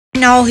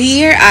Now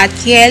here at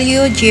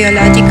Yelio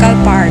Geological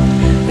Park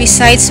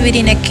resides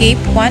within a cape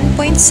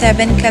 1.7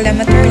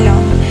 kilometer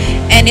long,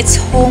 and it's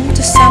home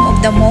to some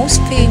of the most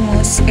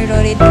famous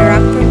eroded rock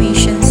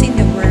formations in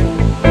the world.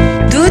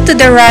 Due to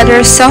the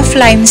rather soft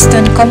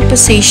limestone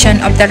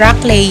composition of the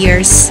rock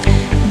layers,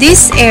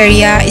 this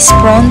area is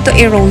prone to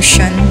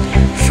erosion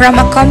from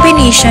a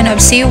combination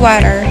of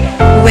seawater,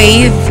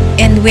 wave,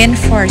 and wind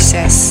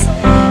forces.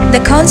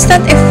 The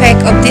constant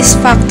effect of these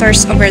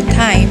factors over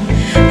time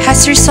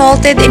has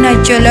resulted in a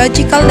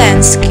geological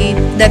landscape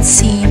that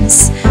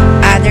seems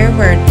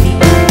otherworldly.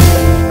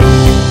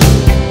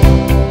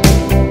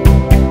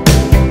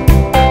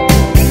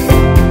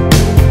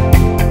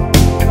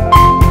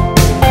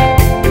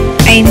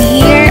 I'm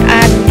here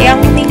at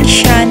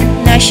Yangmingshan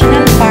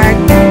National Park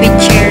with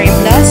cherry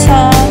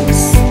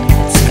blossoms.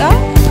 Let's go!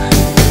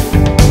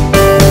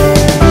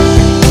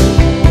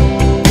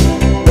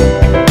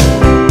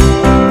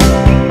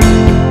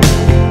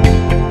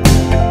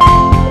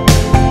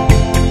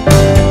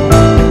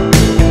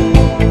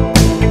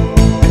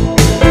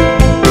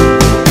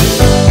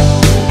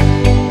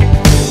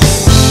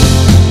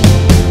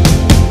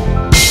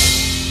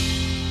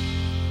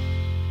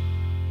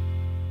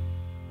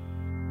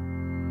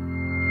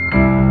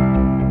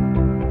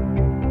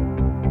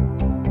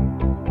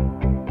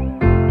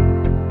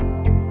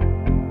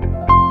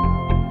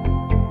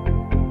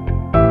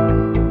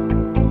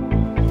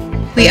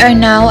 We are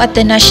now at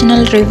the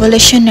National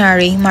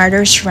Revolutionary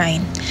Martyrs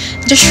Shrine.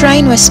 The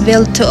shrine was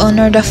built to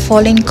honor the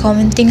fallen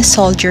Kuomintang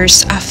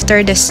soldiers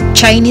after the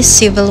Chinese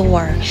Civil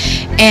War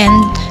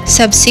and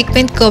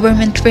subsequent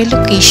government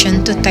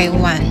relocation to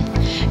Taiwan.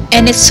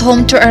 And it's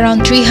home to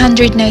around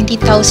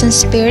 390,000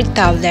 spirit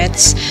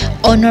tablets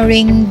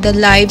honoring the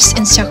lives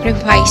and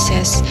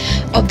sacrifices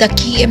of the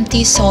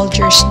KMT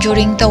soldiers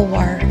during the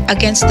war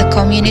against the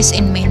communists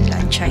in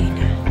mainland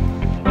China.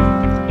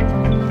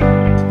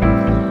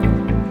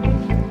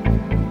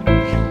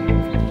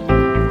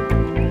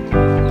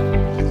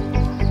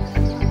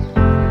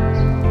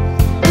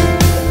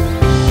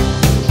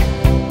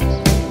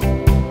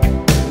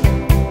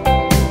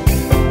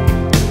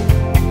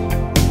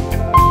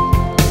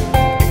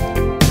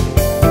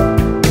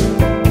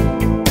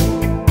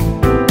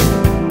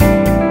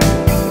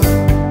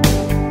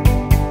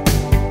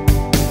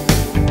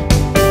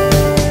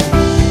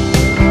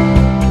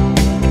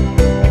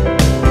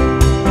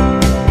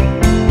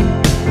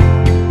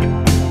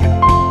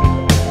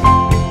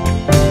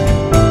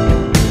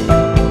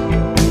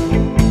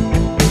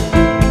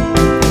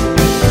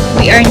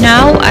 We are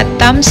now at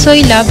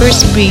Tamsoy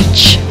Lovers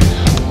Bridge,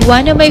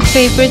 one of my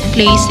favorite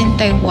places in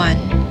Taiwan.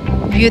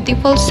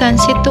 Beautiful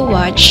sunset to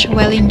watch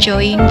while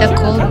enjoying the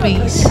cold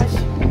breeze.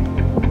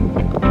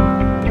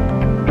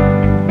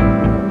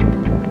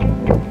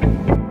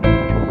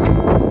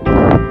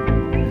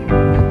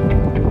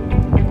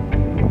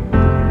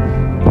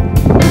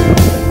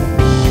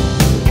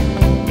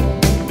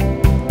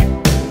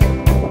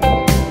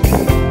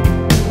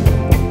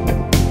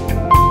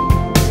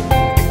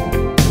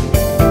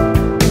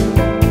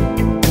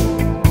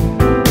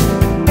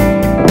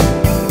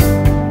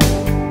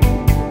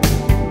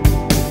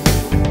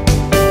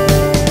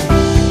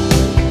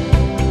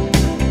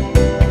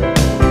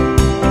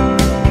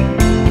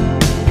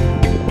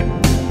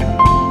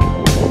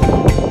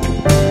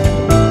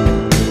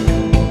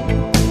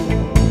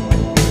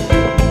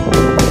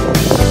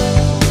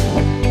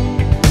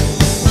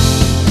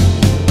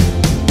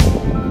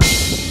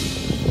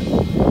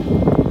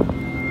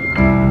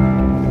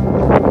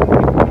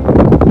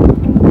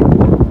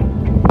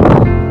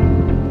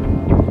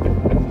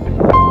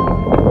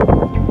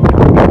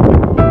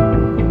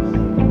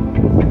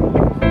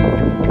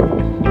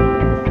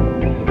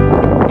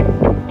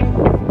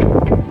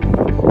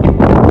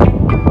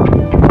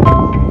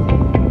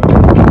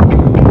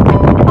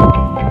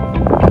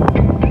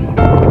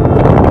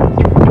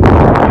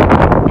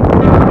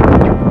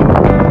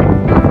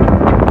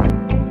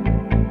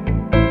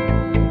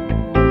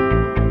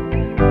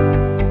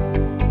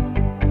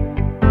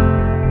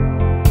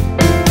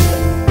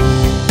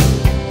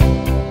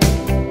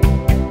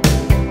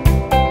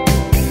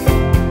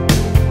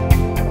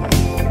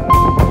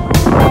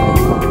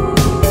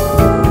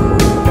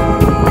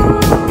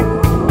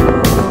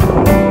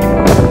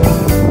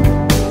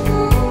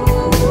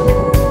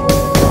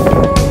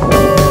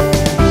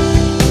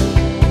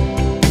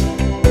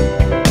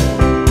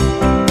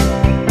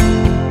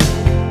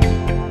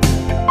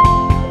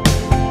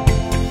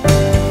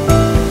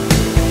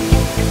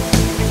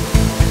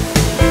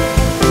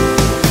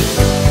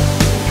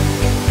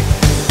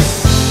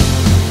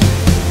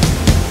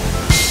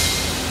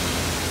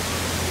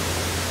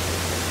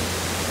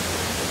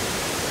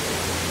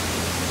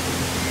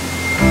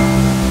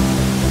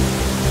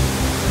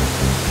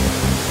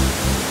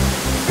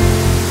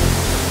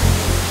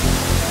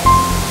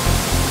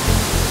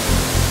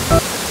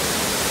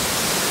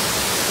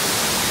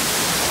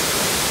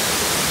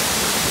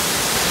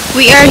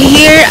 We are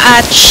here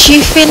at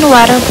Shifin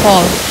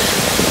Waterfall,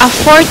 a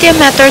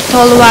 40-meter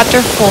tall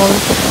waterfall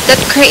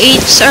that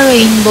creates a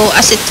rainbow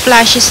as it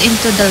flashes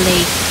into the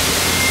lake.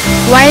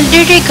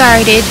 widely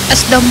regarded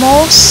as the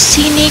most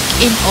scenic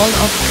in all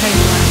of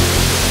Taiwan.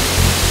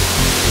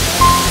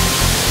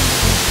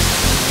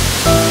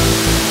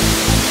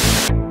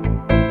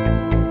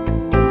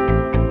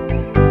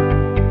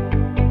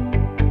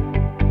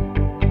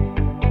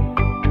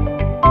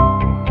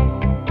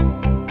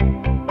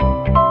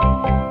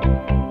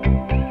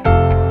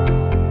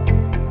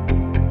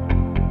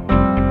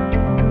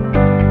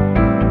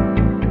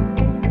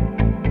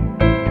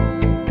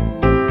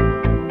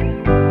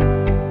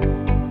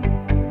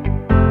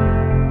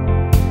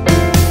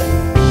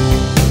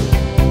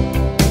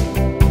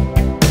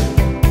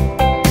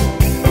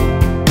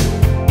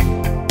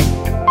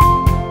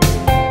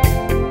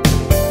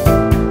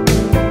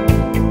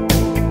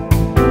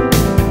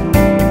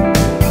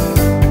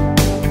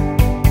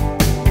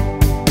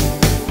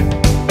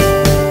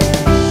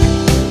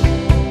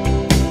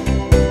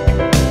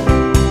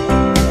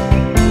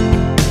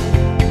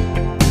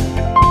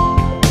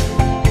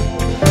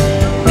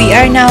 We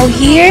are now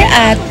here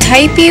at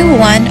Taipei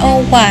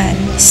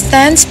 101,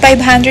 stands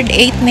 508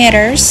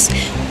 meters,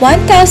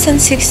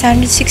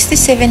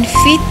 1,667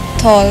 feet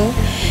tall.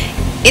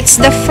 It's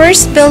the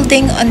first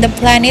building on the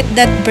planet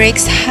that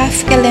breaks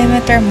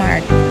half-kilometer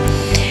mark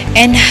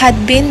and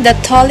had been the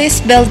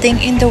tallest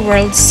building in the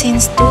world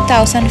since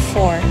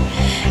 2004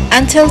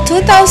 until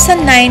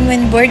 2009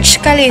 when Burj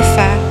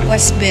Khalifa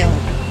was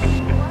built.